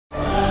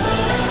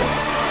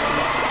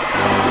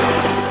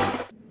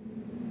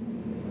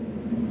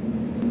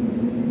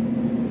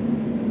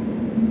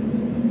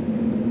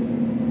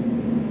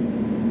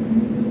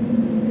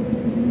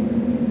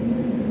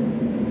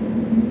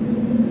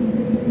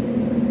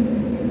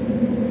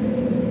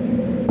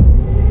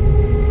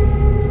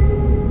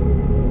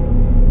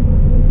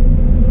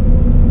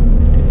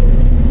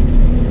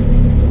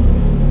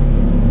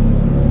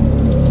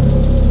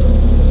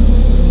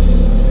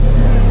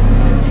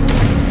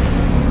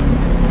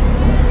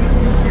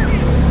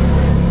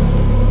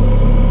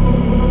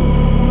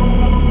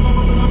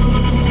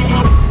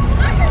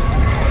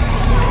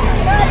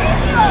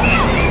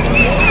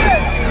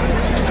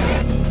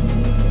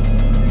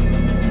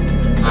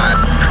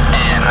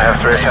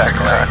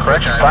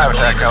Correction, 5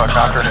 attack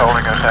helicopters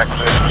holding attack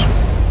positions.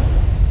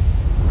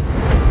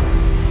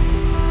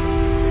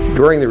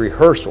 During the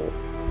rehearsal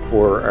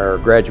for our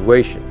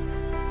graduation,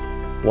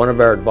 one of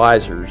our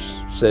advisors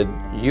said,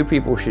 you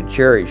people should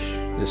cherish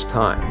this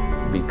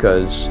time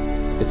because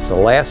it's the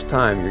last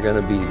time you're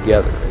going to be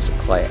together as a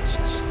class.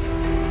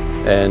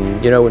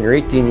 And, you know, when you're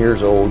 18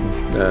 years old,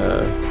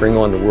 bring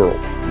on the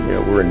world. You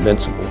know, we're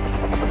invincible.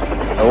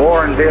 The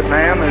war in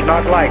Vietnam is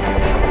not like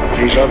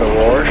these other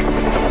wars.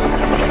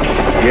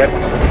 Yet,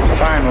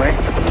 finally,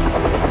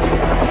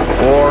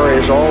 war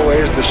is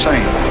always the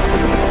same.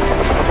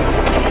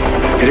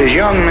 It is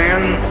young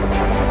men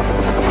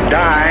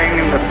dying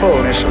in the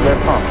fullness of their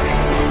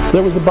poverty.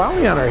 There was a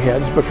bounty on our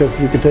heads because if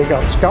you could take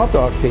out the scout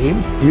dog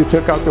team, you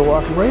took out their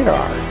walking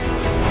radar.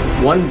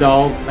 One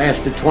dog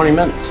lasted 20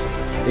 minutes.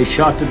 They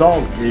shot the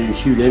dog. They didn't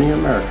shoot any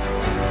Americans.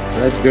 So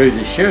that goes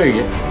to show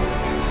you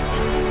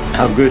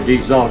how good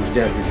these dogs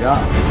did their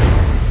job.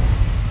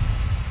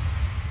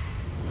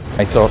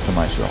 I thought to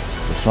myself,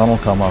 the sun will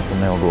come up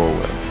and they'll go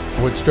away.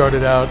 What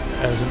started out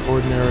as an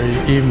ordinary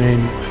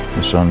evening,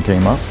 The sun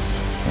came up,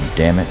 and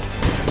damn it,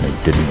 they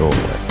didn't go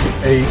away.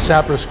 a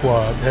sapper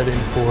squad heading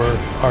for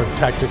our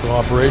tactical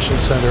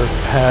operations center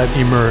had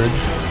emerged.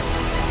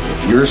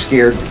 If you're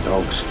scared, the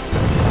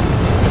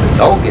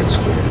dog gets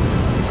scared.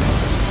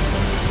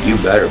 You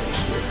better be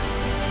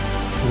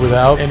scared.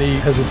 Without any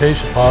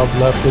hesitation, Bob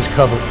left his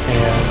cover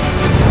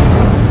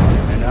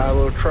And I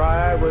will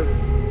try with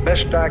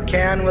best I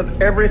can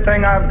with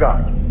everything I've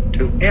got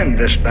to end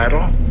this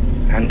battle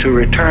and to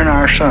return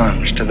our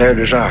sons to their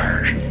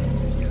desires.